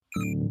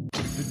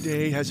The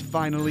day has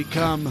finally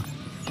come.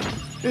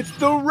 It's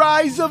the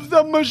rise of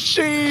the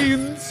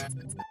machines!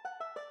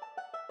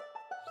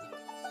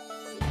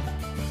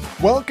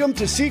 Welcome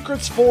to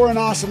Secrets for an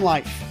Awesome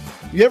Life.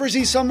 You ever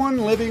see someone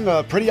living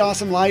a pretty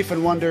awesome life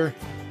and wonder,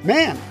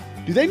 man,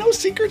 do they know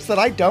secrets that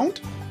I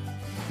don't?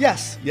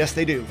 Yes,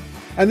 they do.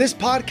 And this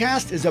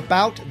podcast is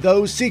about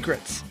those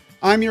secrets.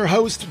 I'm your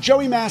host,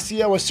 Joey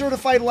Mascio, a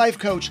certified life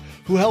coach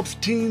who helps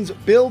teens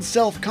build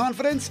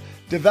self-confidence,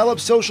 develop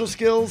social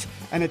skills,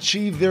 and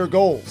achieve their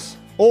goals.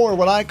 Or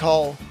what I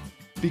call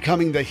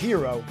becoming the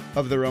hero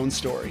of their own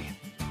story.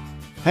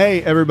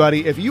 Hey,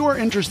 everybody, if you are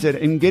interested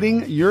in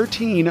getting your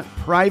teen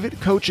private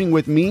coaching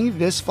with me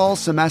this fall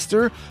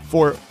semester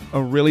for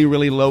a really,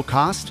 really low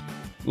cost,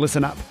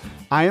 listen up.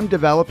 I am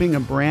developing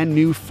a brand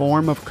new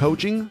form of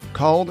coaching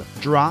called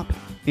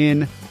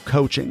drop-in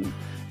coaching.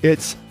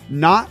 It's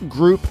not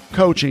group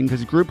coaching,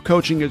 because group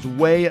coaching is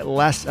way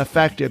less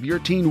effective. Your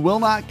teen will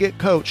not get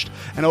coached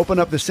and open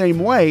up the same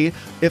way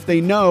if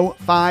they know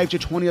 5 to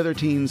 20 other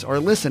teens are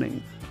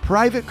listening.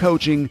 Private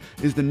coaching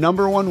is the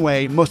number one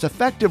way, most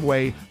effective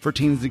way for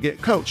teens to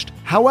get coached.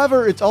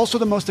 However, it's also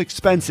the most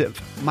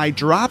expensive. My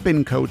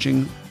drop-in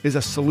coaching is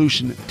a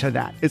solution to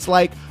that. It's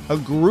like a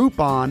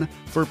Groupon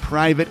for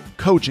private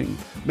coaching,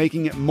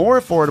 making it more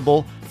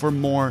affordable for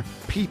more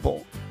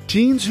people.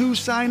 Teens who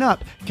sign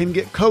up can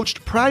get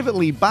coached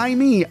privately by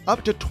me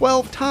up to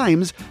 12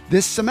 times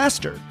this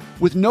semester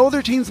with no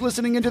other teens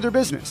listening into their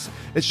business.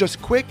 It's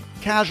just quick,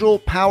 casual,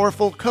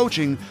 powerful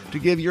coaching to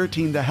give your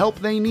teen the help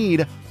they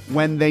need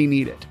when they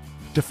need it.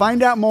 To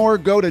find out more,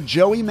 go to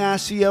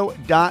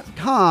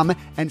joeymascio.com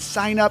and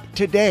sign up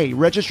today.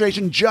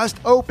 Registration just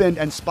opened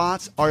and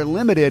spots are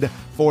limited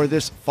for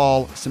this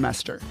fall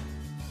semester.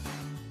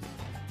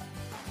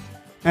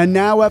 And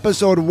now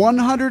episode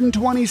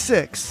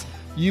 126.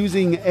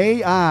 Using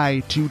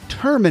AI to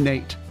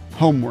terminate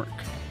homework.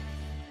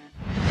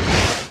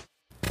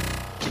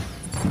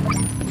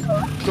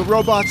 The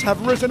robots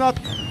have risen up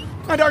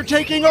and are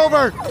taking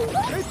over.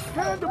 It's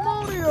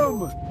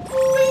pandemonium.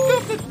 Think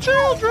of the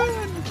children.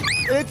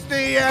 It's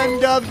the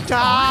end of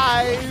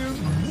time.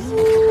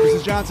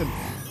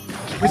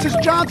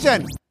 Mrs.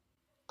 Johnson,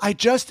 I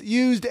just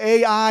used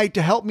AI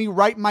to help me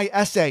write my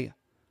essay.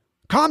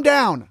 Calm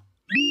down.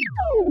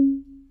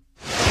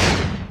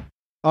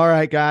 All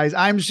right, guys,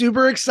 I'm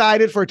super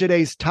excited for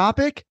today's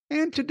topic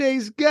and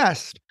today's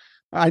guest.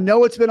 I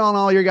know it's been on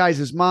all your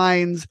guys'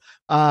 minds,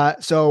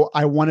 so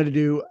I wanted to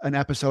do an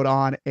episode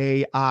on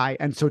AI.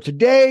 And so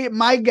today,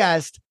 my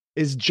guest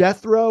is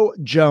Jethro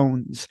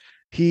Jones.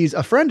 He's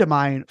a friend of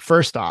mine,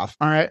 first off,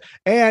 all right?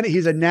 And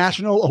he's a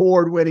national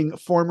award-winning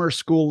former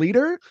school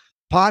leader,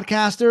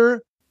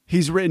 podcaster.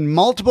 He's written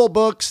multiple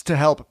books to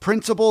help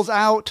principals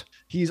out.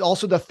 He's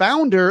also the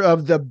founder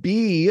of the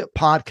B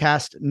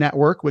Podcast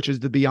Network, which is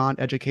the Beyond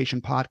Education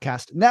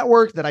Podcast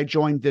Network that I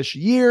joined this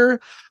year.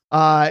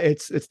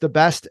 It's the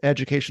best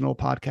educational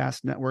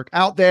podcast network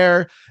out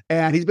there.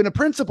 And he's been a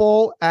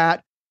principal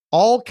at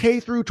all K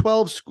through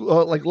 12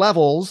 school,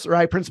 levels,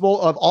 right? Principal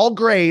of all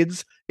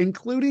grades,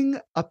 including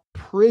a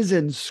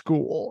prison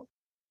school.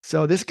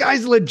 So this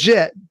guy's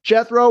legit.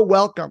 Jethro,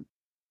 welcome.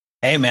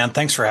 Hey, man,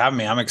 thanks for having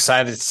me. I'm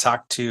excited to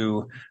talk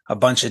to a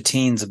bunch of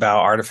teens about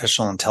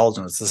artificial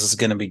intelligence. This is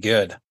going to be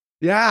good.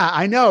 Yeah,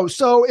 I know.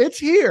 So it's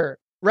here,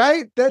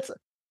 right?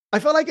 I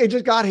feel like it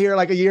just got here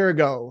like a year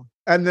ago.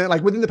 And then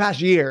within the past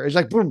year, it's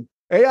like, boom,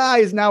 AI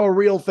is now a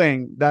real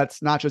thing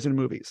that's not just in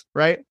movies,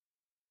 right?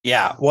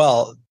 Yeah,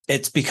 well,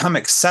 it's become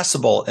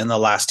accessible in the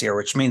last year,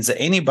 which means that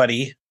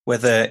anybody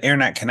with an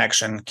internet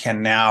connection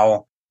can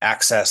now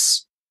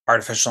access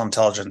artificial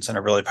intelligence in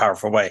a really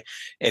powerful way.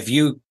 If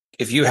you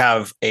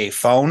have a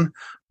phone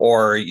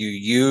or you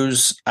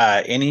use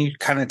any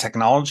kind of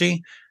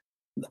technology,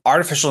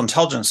 artificial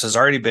intelligence has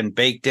already been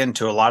baked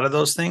into a lot of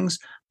those things.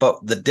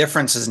 But the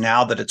difference is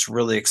now that it's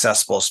really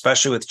accessible,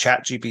 especially with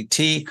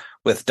ChatGPT,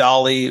 with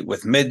DALL-E,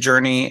 with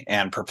Midjourney,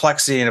 and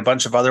Perplexity, and a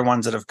bunch of other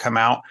ones that have come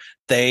out.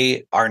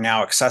 They are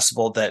now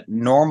accessible that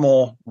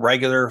normal,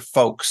 regular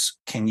folks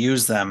can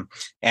use them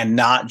and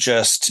not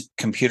just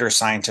computer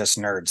scientist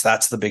nerds.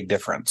 That's the big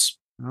difference.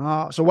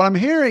 So what I'm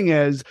hearing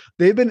is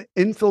they've been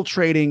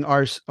infiltrating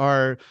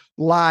our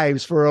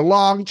lives for a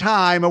long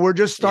time, and we're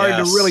just starting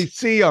to really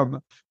see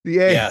them.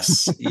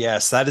 Yes,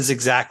 that is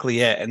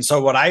exactly it. And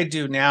so what I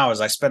do now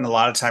is I spend a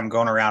lot of time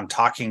going around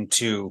talking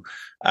to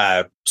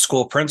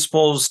school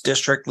principals,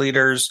 district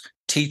leaders,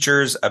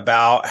 teachers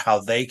about how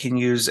they can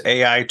use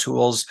AI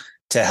tools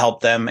to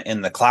help them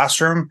in the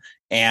classroom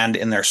and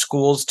in their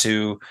schools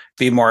to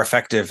be more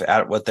effective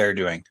at what they're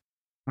doing.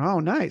 Oh,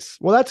 nice.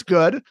 Well, that's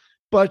good.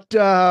 But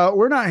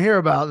we're not here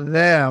about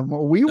them.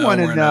 We want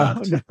to know.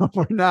 No,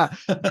 we're not.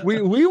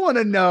 we want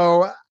to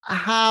know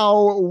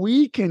how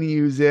we can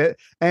use it.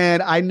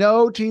 And I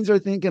know teens are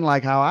thinking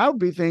like how I would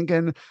be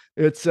thinking.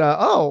 It's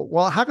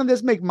how can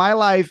this make my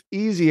life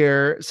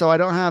easier so I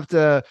don't have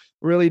to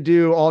really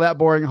do all that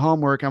boring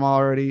homework I'm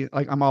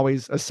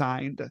always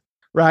assigned.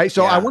 Right.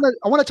 So I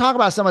want to talk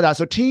about some of that.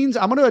 So teens,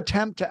 I'm going to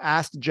attempt to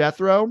ask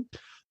Jethro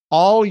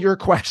all your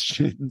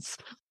questions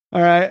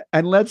All right.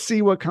 And let's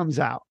see what comes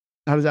out.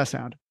 How does that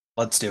sound?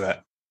 Let's do it.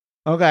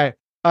 Okay.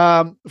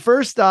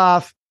 First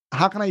off,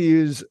 how can I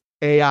use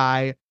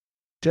AI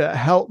to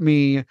help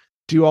me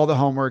do all the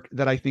homework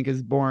that I think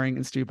is boring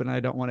and stupid and I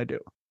don't want to do?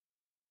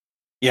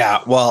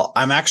 Yeah, well,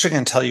 I'm actually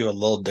going to tell you a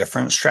little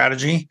different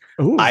strategy.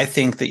 Ooh. I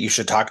think that you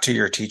should talk to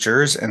your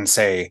teachers and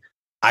say,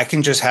 I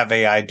can just have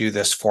AI do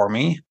this for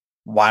me.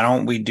 Why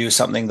don't we do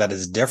something that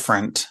is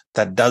different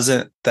that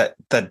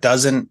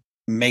doesn't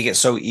make it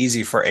so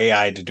easy for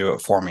AI to do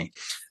it for me?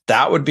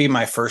 That would be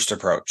my first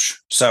approach.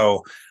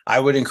 So I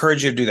would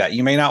encourage you to do that.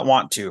 You may not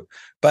want to,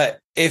 but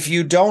if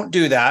you don't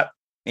do that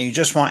and you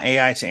just want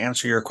AI to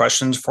answer your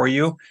questions for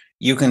you,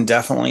 you can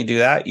definitely do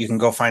that. You can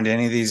go find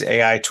any of these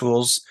AI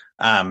tools,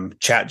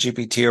 Chat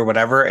GPT or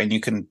whatever, and you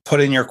can put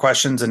in your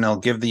questions and they'll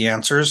give the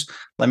answers.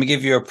 Let me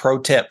give you a pro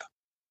tip,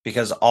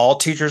 because all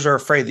teachers are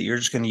afraid that you're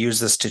just going to use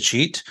this to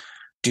cheat.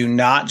 Do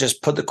not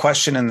just put the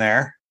question in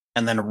there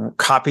and then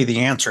copy the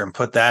answer and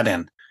put that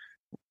in.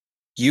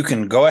 You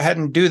can go ahead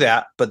and do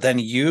that, but then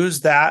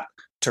use that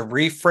to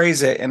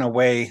rephrase it in a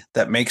way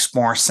that makes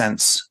more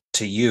sense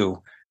to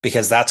you,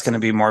 because that's going to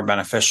be more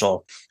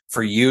beneficial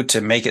for you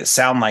to make it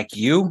sound like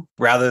you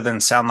rather than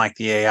sound like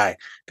the AI.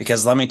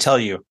 Because let me tell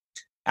you,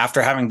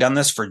 after having done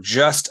this for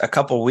just a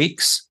couple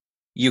weeks,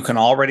 you can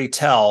already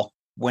tell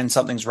when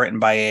something's written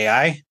by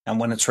AI and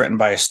when it's written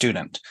by a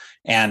student.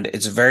 And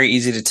it's very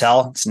easy to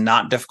tell. It's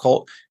not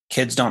difficult.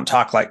 Kids don't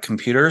talk like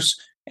computers.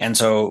 And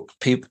so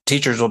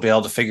teachers will be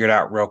able to figure it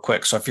out real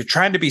quick. So if you're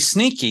trying to be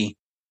sneaky,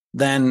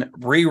 then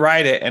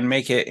rewrite it and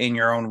make it in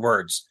your own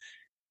words.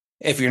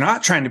 If you're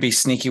not trying to be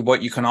sneaky,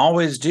 what you can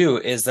always do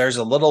is there's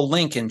a little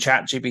link in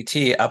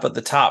ChatGPT up at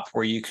the top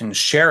where you can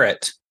share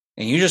it.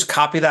 And you just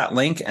copy that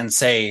link and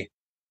say,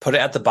 put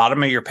it at the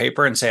bottom of your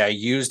paper and say, I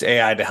used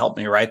AI to help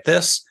me write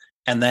this.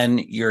 And then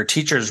your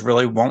teachers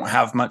really won't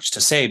have much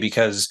to say,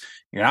 because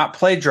you're not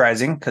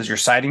plagiarizing, because you're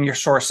citing your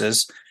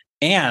sources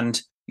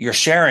and you're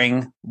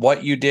sharing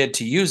what you did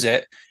to use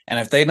it. And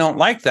if they don't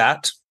like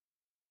that,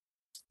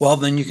 well,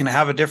 then you can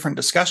have a different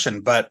discussion.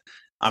 But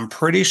I'm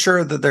pretty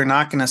sure that they're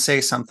not going to say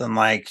something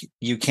like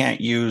you can't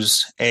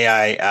use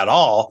AI at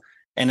all.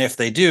 And if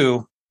they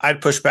do,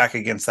 I'd push back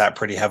against that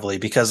pretty heavily,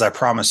 because I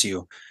promise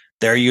you,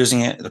 they're using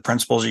it. The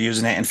principals are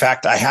using it. In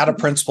fact, I had a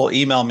principal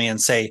email me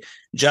and say,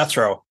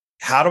 Jethro,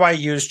 how do I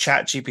use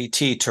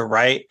ChatGPT to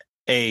write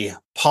a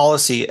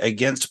policy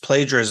against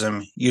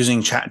plagiarism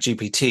using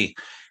ChatGPT?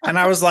 And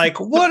I was like,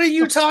 what are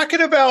you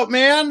talking about,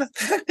 man?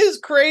 That is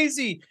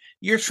crazy.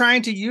 You're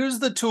trying to use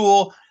the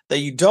tool that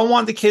you don't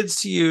want the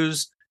kids to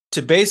use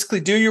to basically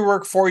do your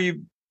work for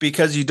you,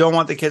 because you don't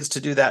want the kids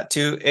to do that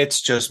too. It's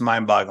just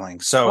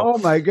mind-boggling. So, oh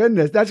my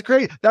goodness, that's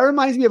great. That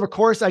reminds me of a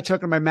course I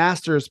took in my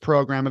master's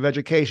program of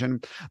education.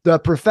 The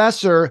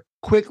professor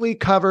quickly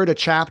covered a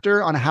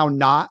chapter on how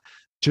not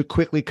to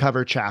quickly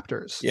cover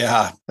chapters.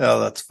 yeah,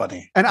 oh, that's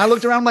funny. And I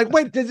looked around like,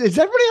 wait, is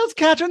everybody else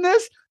catching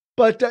this?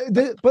 But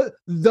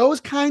those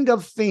kind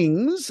of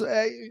things,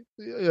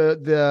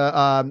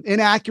 the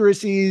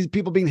inaccuracies,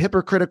 people being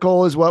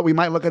hypocritical is what we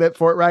might look at it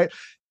for, right?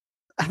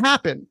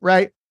 Happen,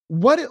 right?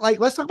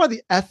 Let's talk about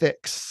the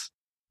ethics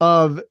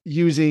of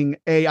using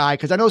AI,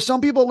 because I know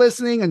some people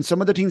listening and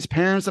some of the team's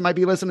parents that might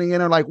be listening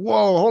in are like,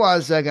 whoa, hold on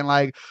a second.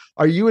 Like,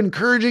 are you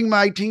encouraging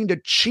my team to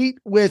cheat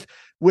with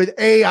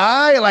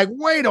AI? Like,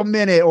 wait a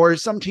minute. Or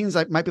some teams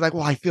might be like,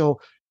 well, I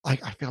feel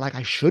like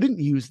I shouldn't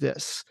use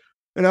this,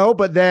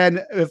 but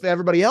then if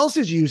everybody else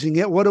is using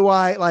it, what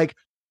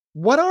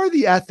are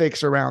the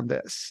ethics around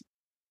this?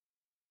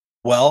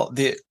 Well,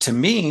 to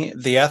me,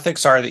 the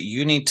ethics are that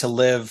you need to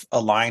live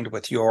aligned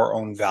with your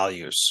own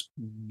values.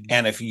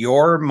 And if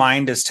your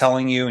mind is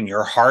telling you, and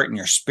your heart and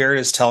your spirit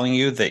is telling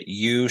you that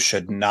you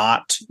should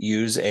not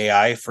use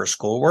AI for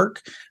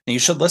schoolwork, then you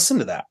should listen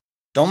to that.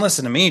 Don't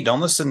listen to me.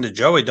 Don't listen to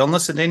Joey. Don't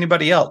listen to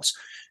anybody else.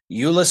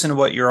 You listen to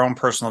what your own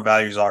personal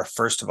values are,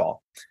 first of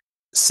all.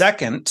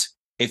 Second,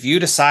 if you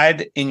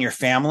decide in your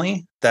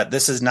family that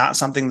this is not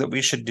something that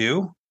we should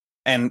do,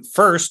 and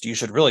first, you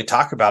should really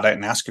talk about it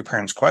and ask your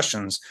parents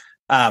questions.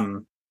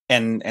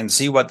 And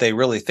see what they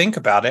really think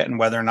about it and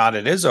whether or not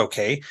it is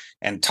okay,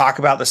 and talk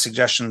about the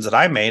suggestions that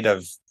I made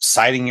of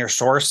citing your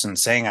source and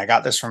saying, I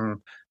got this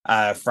from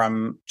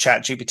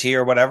ChatGPT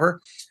or whatever.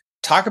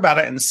 Talk about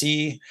it and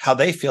see how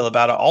they feel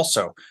about it.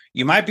 Also,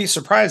 you might be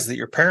surprised that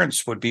your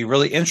parents would be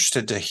really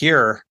interested to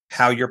hear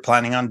how you're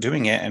planning on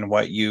doing it and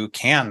what you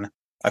can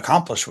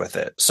accomplish with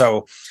it.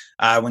 So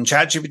when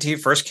ChatGPT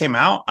first came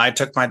out, I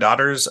took my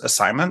daughter's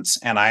assignments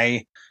and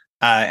I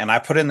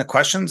put in the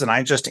questions and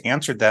I just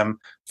answered them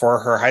for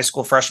her high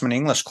school freshman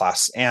English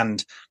class.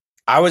 And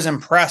I was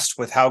impressed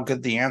with how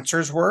good the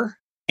answers were.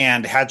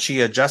 And had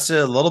she adjusted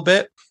a little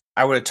bit,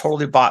 I would have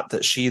totally bought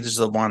that she is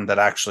the one that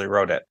actually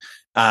wrote it.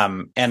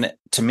 And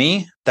to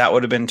me, that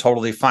would have been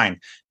totally fine,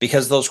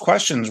 because those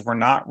questions were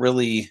not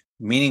really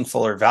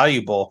meaningful or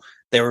valuable.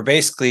 They were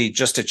basically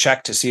just a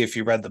check to see if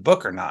you read the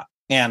book or not.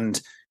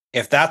 And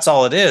if that's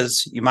all it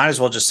is, you might as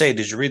well just say,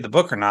 did you read the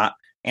book or not?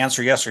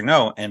 Answer yes or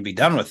no and be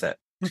done with it.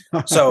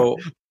 So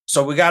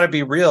we got to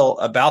be real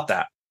about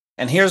that.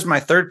 And here's my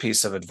third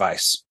piece of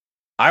advice.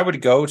 I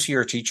would go to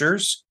your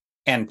teachers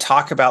and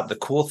talk about the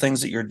cool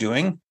things that you're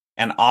doing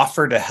and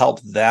offer to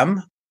help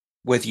them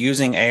with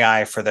using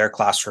AI for their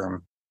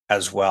classroom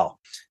as well.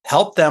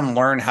 Help them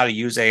learn how to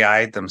use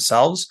AI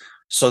themselves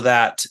so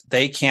that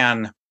they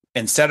can,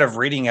 instead of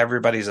reading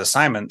everybody's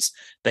assignments,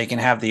 they can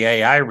have the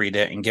AI read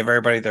it and give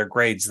everybody their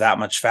grades that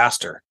much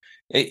faster.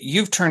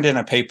 You've turned in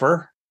a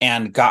paper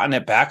and gotten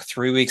it back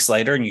 3 weeks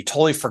later, and you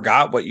totally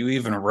forgot what you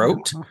even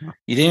wrote.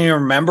 You didn't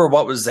even remember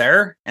what was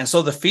there. And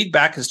so the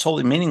feedback is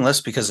totally meaningless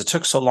because it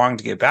took so long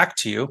to get back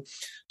to you.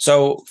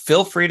 So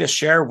feel free to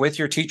share with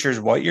your teachers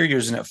what you're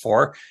using it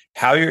for,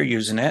 how you're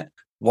using it,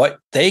 what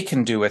they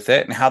can do with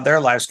it, and how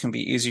their lives can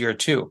be easier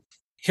too.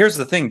 Here's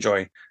the thing,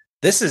 Joy.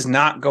 This is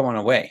not going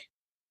away.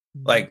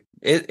 Like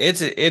it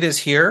is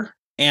here,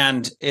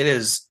 and it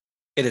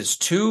is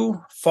too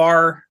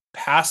far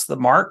past the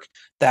mark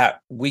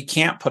that we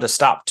can't put a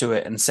stop to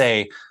it and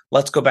say,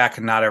 let's go back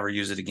and not ever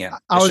use it again.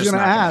 I was going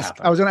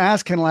to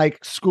ask, can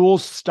like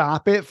schools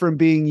stop it from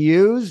being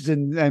used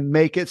and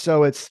make it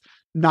so it's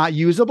not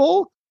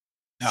usable?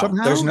 No,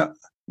 somehow?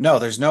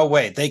 there's no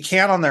way. They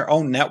can on their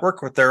own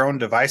network with their own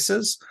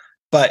devices.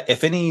 But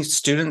if any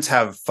students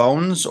have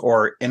phones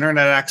or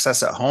internet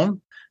access at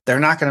home, they're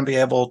not going to be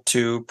able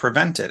to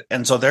prevent it.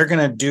 And so they're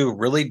going to do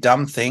really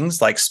dumb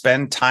things like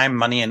spend time,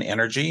 money, and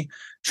energy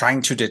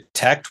trying to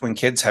detect when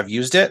kids have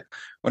used it,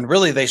 when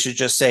really they should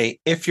just say,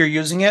 if you're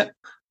using it,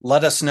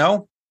 let us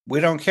know.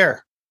 We don't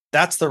care.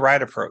 That's the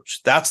right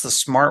approach. That's the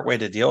smart way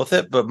to deal with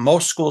it. But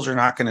most schools are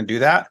not going to do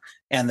that.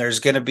 And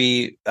there's going to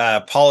be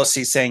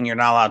policy saying you're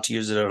not allowed to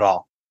use it at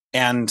all.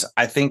 And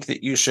I think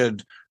that you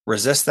should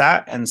resist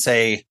that and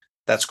say,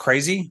 that's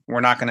crazy.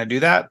 We're not going to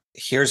do that.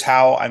 Here's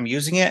how I'm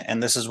using it.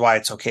 And this is why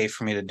it's okay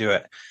for me to do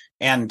it.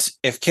 And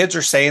if kids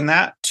are saying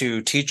that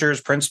to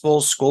teachers,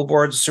 principals, school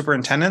boards,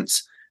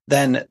 superintendents,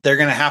 then they're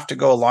going to have to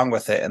go along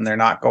with it. And they're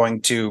not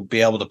going to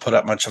be able to put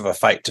up much of a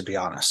fight, to be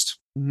honest.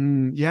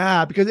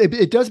 Yeah, because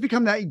it does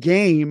become that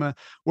game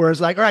where it's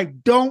like, all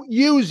right, don't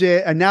use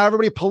it. And now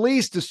everybody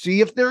police to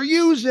see if they're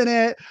using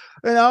it,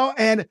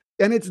 and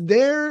it's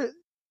there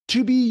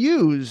to be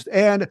used.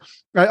 And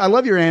I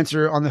love your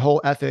answer on the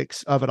whole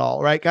ethics of it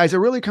all, right, guys? It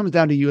really comes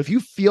down to you. If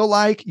you feel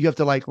like you have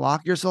to like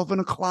lock yourself in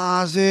a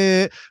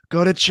closet,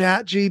 go to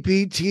Chat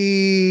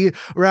GPT,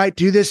 right?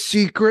 Do this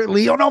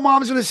secretly. Oh no,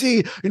 mom's going to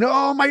see,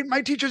 oh,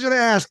 my teacher's going to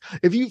ask.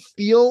 If you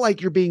feel like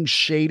you're being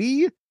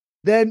shady,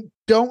 then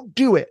don't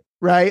do it.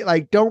 Right?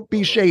 Like, don't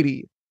be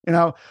shady,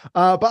 but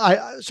I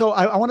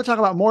want to talk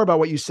about more about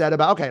what you said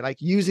about, okay, like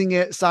using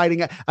it, citing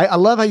it. I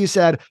love how you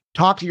said,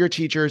 talk to your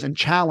teachers and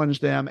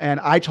challenge them. And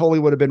I totally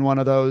would have been one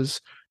of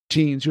those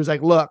teens who was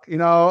like, look,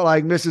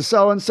 like Mrs.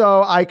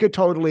 So-and-so, I could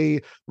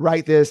totally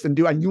write this and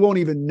you won't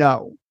even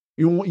know.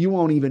 You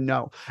won't even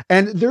know.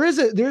 And there's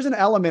an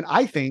element,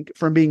 I think,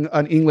 from being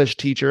an English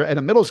teacher at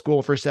a middle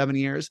school for 7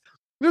 years,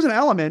 there's an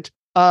element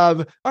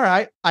of, all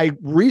right, I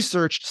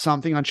researched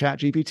something on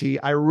ChatGPT.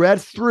 I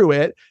read through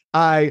it.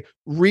 I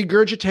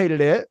regurgitated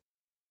it.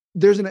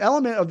 There's an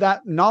element of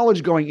that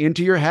knowledge going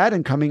into your head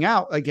and coming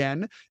out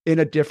again in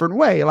a different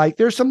way. Like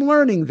there's some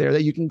learning there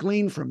that you can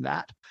glean from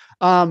that.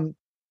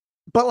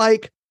 But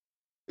like,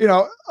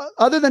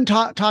 other than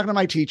talking to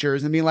my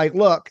teachers and being like,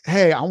 look,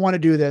 hey, I want to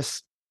do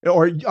this,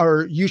 or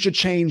you should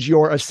change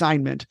your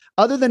assignment.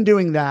 Other than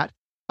doing that,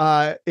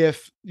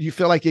 if you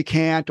feel like you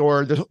can't,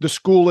 or the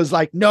school is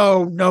like,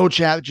 no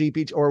Chat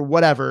GPT or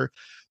whatever,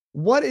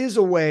 what is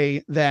a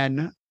way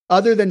then,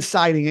 other than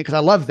citing it? Because I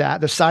love that,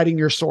 the citing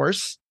your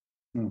source.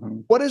 Mm-hmm.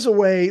 What is a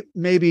way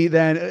maybe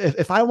then,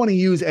 if I want to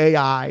use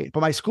AI, but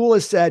my school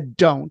has said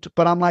don't,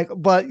 but I'm like,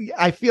 but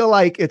I feel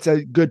like it's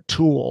a good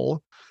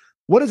tool.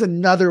 What is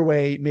another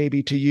way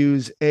maybe to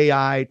use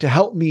AI to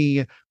help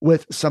me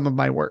with some of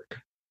my work?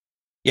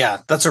 Yeah,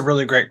 that's a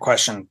really great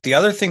question. The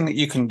other thing that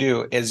you can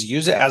do is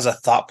use it as a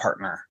thought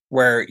partner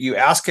where you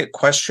ask it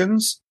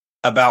questions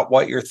about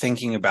what you're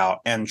thinking about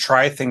and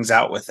try things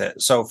out with it.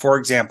 So, for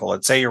example,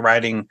 let's say you're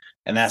writing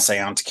an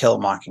essay on To Kill a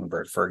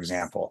Mockingbird, for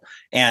example,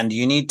 and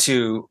you need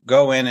to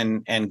go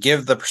in and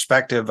give the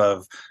perspective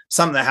of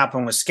something that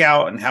happened with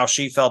Scout and how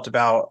she felt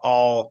about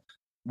all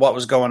what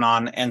was going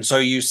on. And so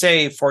you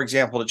say, for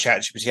example, to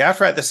ChatGPT,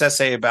 after I write this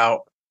essay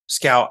about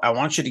Scout, I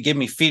want you to give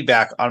me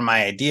feedback on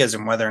my ideas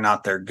and whether or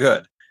not they're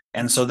good.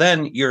 And so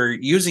then you're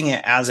using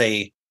it as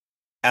a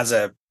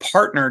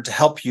partner to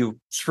help you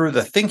through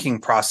the thinking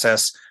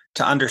process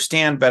to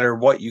understand better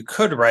what you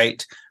could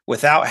write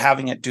without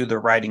having it do the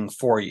writing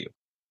for you.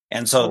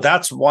 And so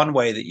that's one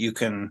way that you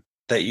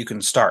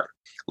can start.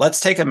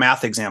 Let's take a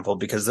math example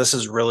because this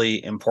is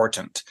really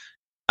important.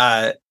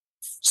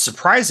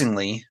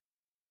 Surprisingly,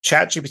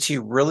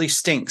 ChatGPT really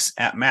stinks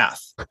at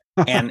math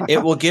and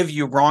it will give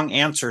you wrong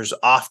answers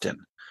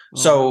often.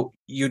 So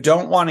you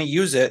don't want to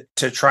use it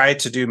to try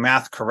to do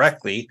math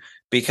correctly,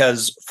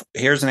 because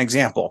here's an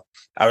example.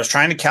 I was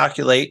trying to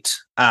calculate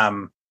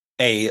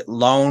a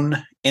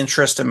loan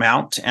interest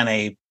amount and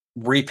a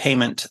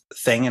repayment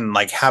thing and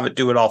like have it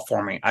do it all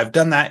for me. I've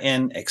done that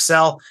in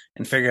Excel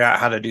and figured out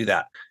how to do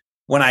that.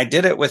 When I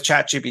did it with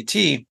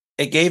ChatGPT,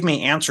 it gave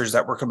me answers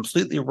that were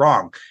completely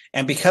wrong.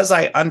 And because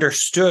I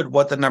understood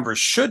what the numbers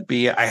should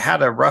be, I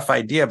had a rough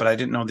idea, but I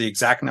didn't know the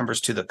exact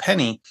numbers to the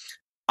penny.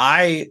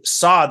 I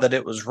saw that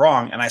it was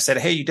wrong. And I said,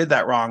 hey, you did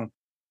that wrong.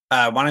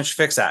 Why don't you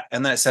fix that?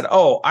 And then it said,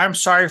 oh, I'm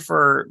sorry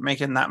for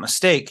making that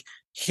mistake.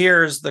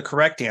 Here's the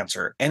correct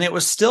answer. And it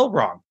was still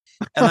wrong.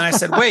 And then I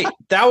said, wait,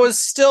 that was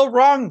still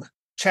wrong,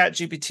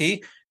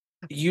 ChatGPT.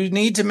 You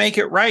need to make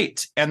it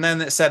right. And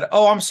then it said,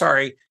 oh, I'm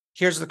sorry.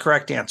 Here's the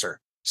correct answer.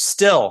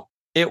 Still,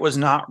 it was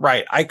not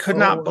right. I could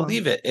not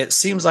believe it. It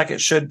seems like it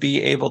should be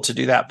able to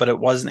do that, but it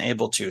wasn't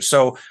able to.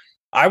 So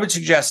I would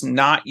suggest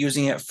not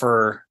using it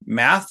for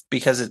math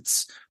because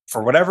it's,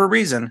 for whatever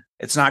reason,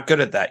 it's not good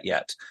at that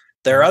yet.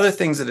 There are other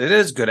things that it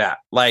is good at,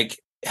 like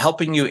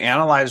helping you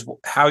analyze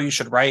how you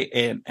should write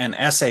an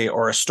essay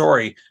or a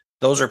story.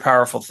 Those are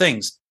powerful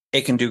things.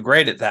 It can do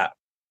great at that.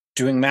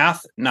 Doing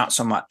math, not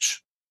so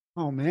much.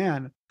 Oh,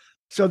 man.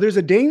 So there's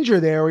a danger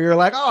there where you're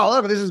like, oh,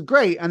 look, this is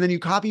great. And then you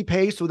copy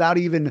paste without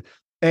even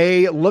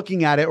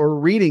looking at it or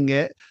reading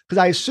it. Because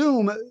I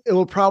assume it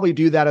will probably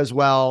do that as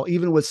well,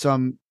 even with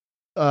some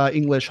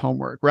English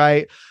homework,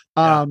 right?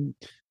 Yeah.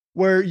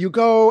 Where you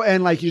go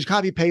and like you just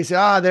copy paste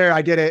it. There,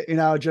 I did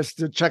it, just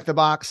to check the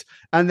box.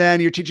 And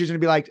then your teacher's gonna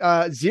be like,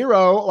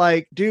 0,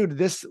 like, dude,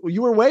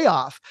 you were way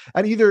off.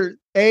 And either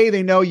A,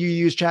 they know you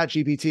use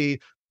ChatGPT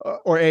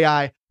or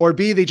AI, or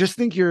B, they just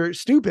think you're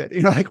stupid.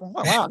 Like,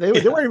 wow, they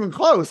weren't even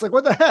close. Like,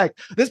 what the heck?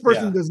 This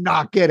person does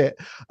not get it.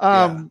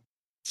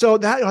 So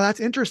that's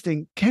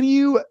interesting.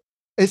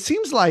 It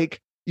seems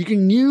like you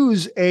can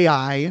use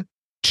AI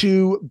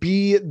to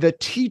be the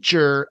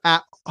teacher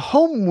at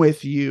home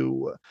with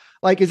you.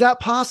 Like, is that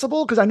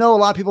possible? Because I know a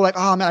lot of people are like,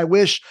 oh man, I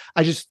wish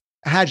I just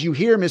had you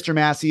here, Mr.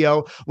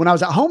 Massio, when I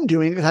was at home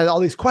doing it, because I had all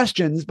these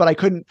questions, but I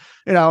couldn't,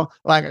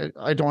 like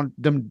I don't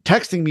want them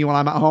texting me when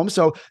I'm at home.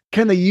 So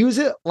can they use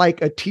it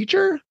like a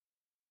teacher?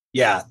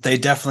 Yeah, they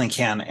definitely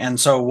can. And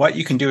so what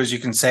you can do is you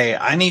can say,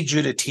 I need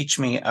you to teach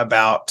me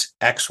about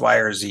X, Y,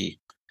 or Z.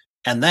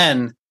 And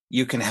then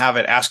you can have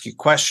it ask you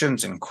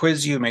questions and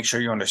quiz you, make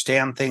sure you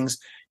understand things.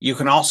 You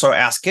can also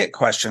ask it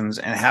questions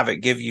and have it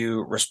give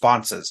you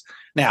responses.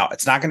 Now,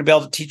 it's not going to be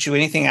able to teach you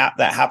anything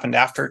that happened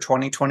after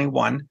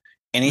 2021.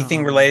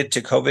 Anything related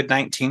to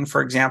COVID-19,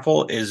 for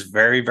example, is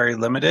very, very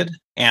limited.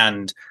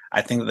 And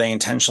I think they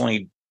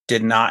intentionally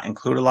did not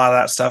include a lot of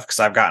that stuff because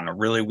I've gotten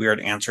really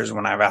weird answers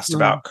when I've asked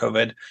about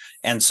COVID.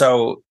 And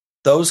so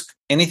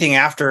anything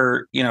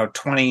after,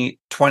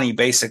 2020,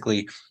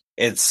 basically,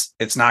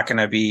 it's not going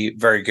to be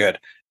very good.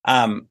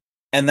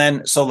 And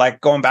then, so like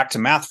going back to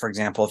math, for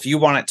example, if you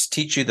want it to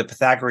teach you the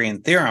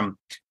Pythagorean theorem,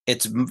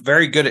 it's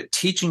very good at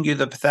teaching you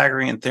the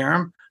Pythagorean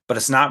theorem, but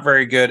it's not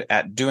very good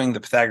at doing the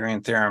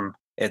Pythagorean theorem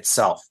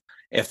itself,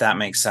 if that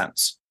makes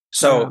sense.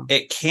 So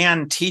it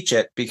can teach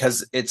it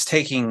because it's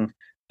taking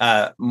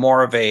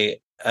more of a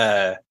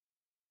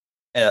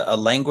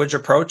language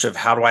approach of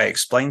how do I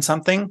explain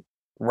something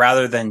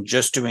rather than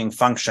just doing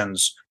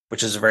functions,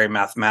 which is a very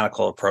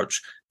mathematical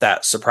approach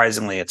that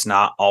surprisingly it's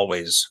not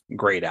always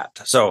great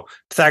at. So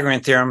Pythagorean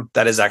theorem,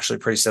 that is actually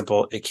pretty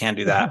simple. It can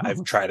do that.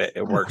 I've tried it.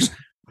 It works.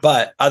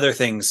 But other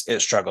things,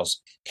 it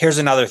struggles. Here's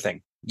another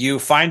thing. You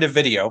find a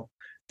video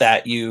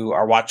that you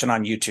are watching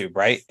on YouTube,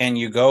 right? And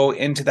you go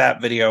into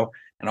that video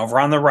and over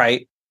on the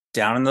right,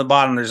 down in the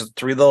bottom, there's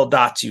 3 little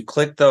dots. You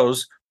click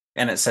those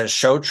and it says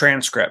show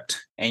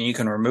transcript. And you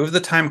can remove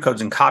the time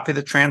codes and copy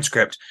the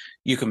transcript.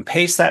 You can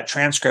paste that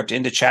transcript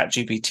into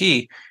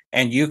ChatGPT.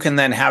 And you can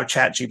then have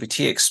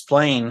ChatGPT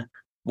explain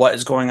what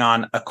is going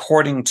on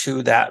according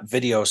to that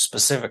video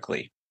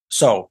specifically.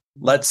 So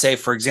let's say,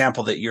 for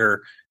example, that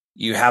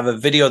you have a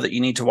video that you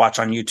need to watch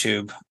on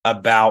YouTube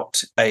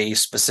about a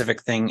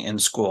specific thing in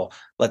school.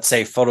 Let's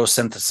say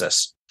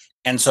photosynthesis.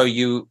 And so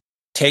you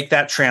take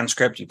that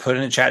transcript, you put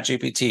it in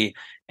ChatGPT,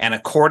 and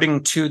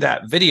according to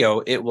that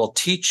video, it will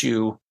teach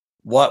you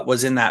what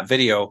was in that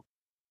video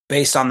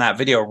based on that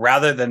video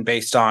rather than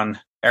based on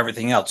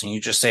everything else. And you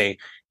just say,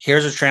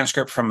 here's a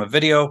transcript from a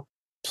video.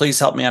 Please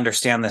help me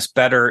understand this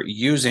better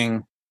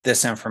using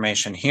this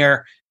information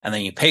here. And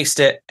then you paste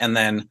it and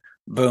then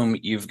boom,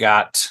 you've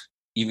got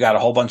a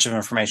whole bunch of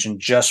information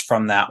just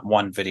from that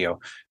one video.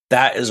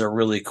 That is a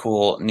really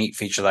cool, neat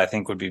feature that I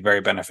think would be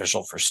very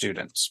beneficial for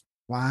students.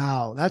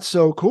 Wow, that's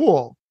so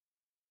cool.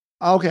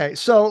 Okay,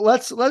 so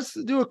let's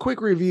do a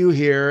quick review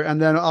here, and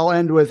then I'll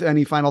end with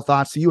any final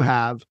thoughts you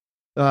have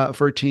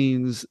for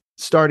teens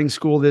starting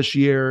school this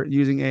year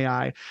using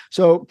AI.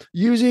 So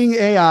using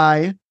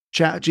AI,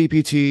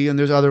 ChatGPT, and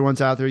there's other ones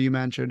out there you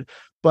mentioned.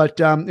 But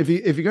if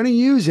you're going to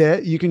use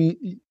it, you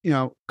can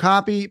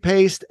copy,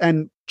 paste,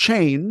 and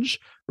change.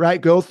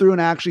 Right, go through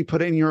and actually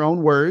put it in your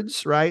own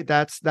words. Right,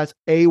 that's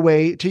a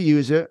way to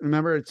use it.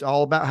 Remember, it's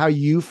all about how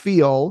you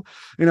feel.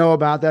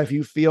 About that. If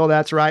you feel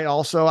that's right.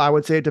 Also, I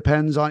would say it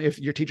depends on if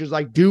your teacher's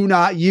like, do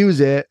not use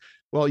it.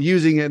 Well,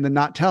 using it and then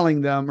not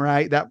telling them,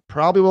 right? That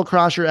probably will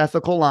cross your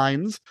ethical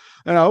lines.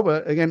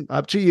 But again,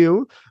 up to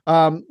you.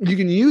 You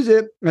can use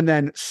it and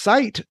then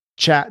cite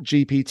Chat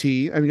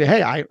GPT. I mean,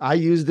 hey, I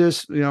use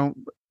this,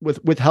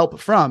 with help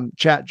from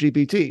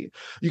ChatGPT.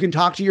 You can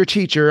talk to your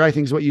teacher, I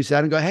think is what you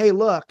said, and go, hey,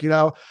 look,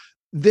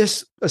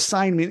 this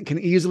assignment can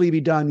easily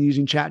be done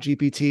using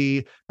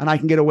ChatGPT, and I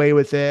can get away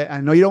with it. I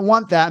know you don't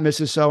want that,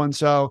 Mrs.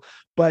 So-and-so,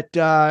 but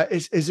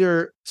is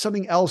there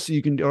something else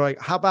you can do?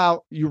 Like, how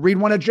about you read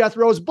one of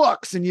Jethro's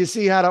books and you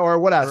see how to, or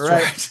whatever,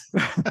 That's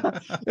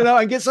right?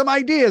 And get some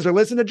ideas, or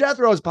listen to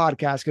Jethro's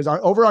podcast, because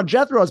over on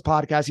Jethro's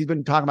podcast, he's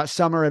been talking about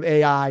Summer of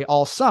AI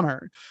all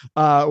summer,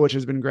 which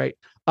has been great.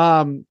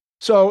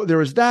 So there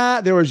was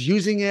that. There was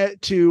using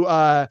it to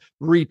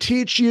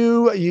reteach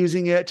you,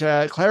 using it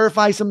to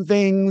clarify some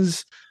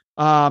things.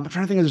 I'm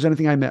trying to think if there's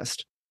anything I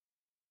missed.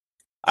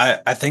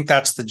 I think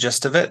that's the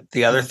gist of it.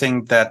 The other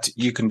thing that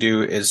you can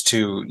do is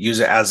to use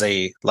it as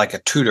a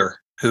tutor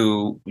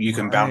who you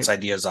can bounce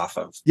ideas off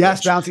of.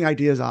 Yes, bouncing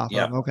ideas off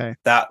of. Okay.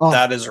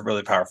 That is a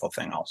really powerful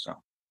thing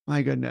also.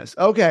 My goodness.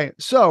 Okay.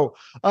 So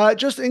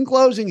just in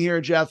closing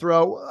here,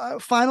 Jethro,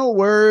 final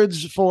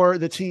words for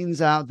the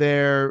teens out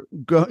there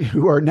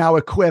who are now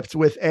equipped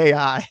with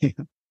AI.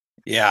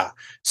 Yeah.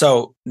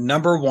 So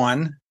number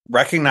one,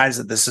 recognize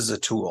that this is a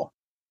tool.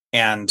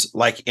 And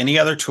like any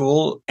other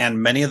tool,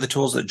 and many of the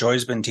tools that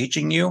Joy's been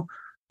teaching you,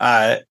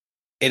 it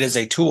is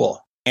a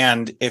tool.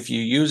 And if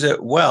you use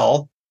it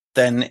well,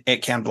 then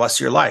it can bless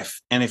your life.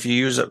 And if you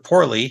use it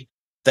poorly,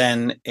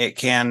 then it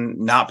can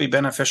not be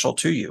beneficial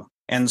to you.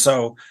 And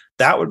so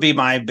that would be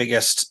my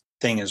biggest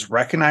thing, is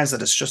recognize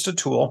that it's just a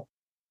tool.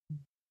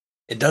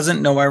 It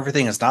doesn't know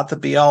everything. It's not the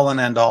be all and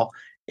end all.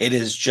 It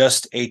is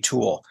just a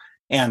tool.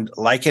 And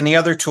like any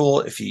other tool,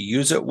 if you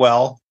use it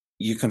well,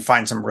 you can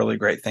find some really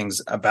great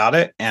things about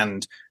it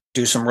and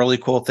do some really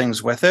cool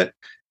things with it.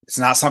 It's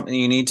not something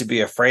you need to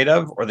be afraid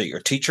of, or that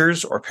your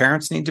teachers or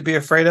parents need to be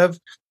afraid of.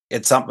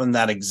 It's something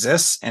that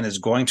exists and is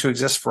going to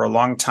exist for a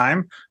long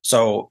time.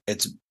 So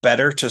it's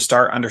better to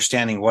start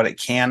understanding what it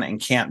can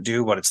and can't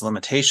do, what its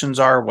limitations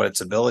are, what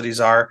its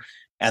abilities are,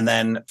 and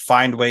then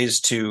find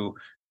ways to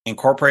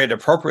incorporate it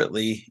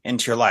appropriately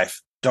into your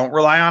life. Don't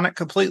rely on it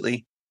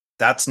completely.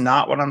 That's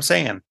not what I'm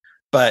saying.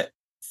 But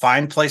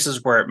find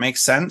places where it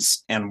makes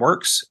sense and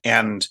works,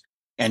 and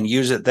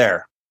use it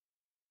there.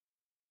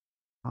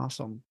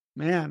 Awesome,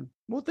 man.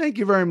 Well, thank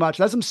you very much.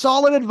 That's some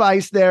solid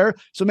advice there.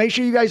 So make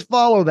sure you guys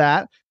follow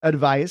that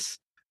advice.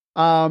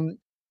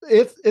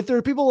 If there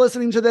are people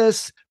listening to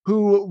this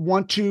who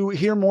want to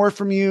hear more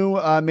from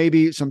you,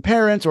 maybe some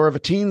parents, or if a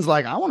teen's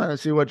like, I want to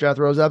see what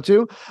Jethro's up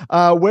to,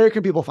 where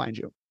can people find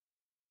you?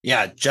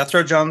 Yeah,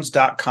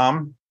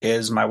 jethrojones.com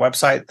is my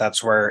website.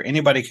 That's where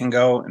anybody can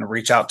go and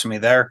reach out to me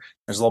there.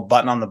 There's a little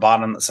button on the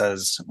bottom that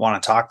says,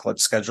 want to talk?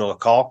 Let's schedule a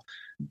call.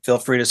 Feel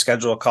free to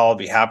schedule a call. I'll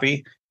be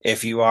happy.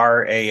 If you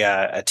are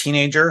a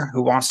teenager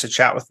who wants to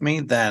chat with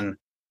me, then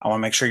I want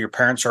to make sure your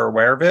parents are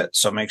aware of it.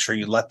 So make sure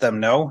you let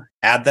them know,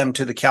 add them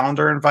to the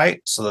calendar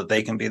invite so that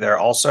they can be there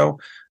also.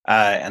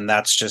 And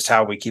that's just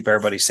how we keep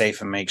everybody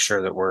safe and make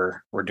sure that we're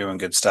doing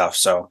good stuff.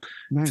 So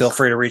nice. Feel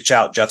free to reach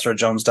out,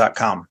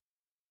 jethrojones.com.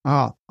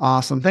 Oh,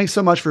 awesome. Thanks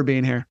so much for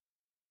being here.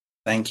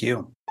 Thank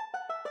you.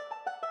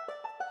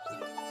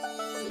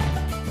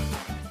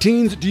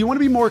 Teens, do you want to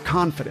be more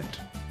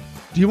confident?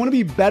 Do you want to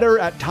be better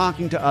at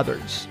talking to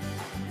others?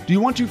 Do you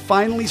want to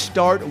finally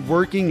start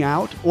working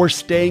out or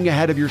staying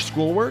ahead of your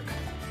schoolwork?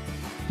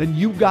 Then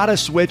you gotta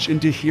switch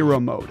into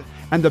hero mode.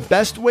 And the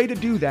best way to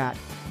do that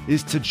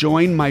is to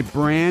join my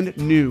brand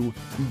new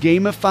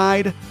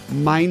gamified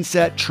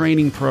mindset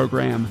training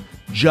program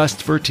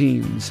just for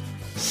teens,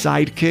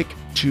 Sidekick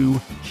to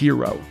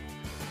Hero.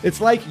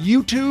 It's like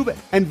YouTube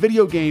and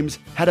video games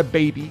had a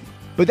baby,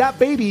 but that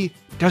baby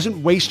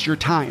doesn't waste your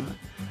time.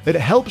 It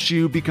helps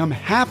you become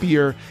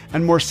happier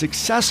and more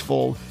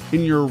successful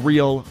in your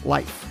real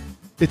life.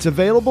 It's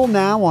available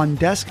now on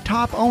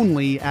desktop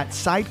only at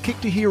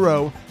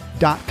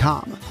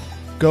sidekicktohero.com.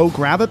 Go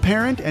grab a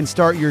parent and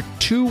start your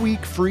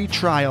 2-week free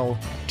trial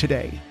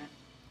today.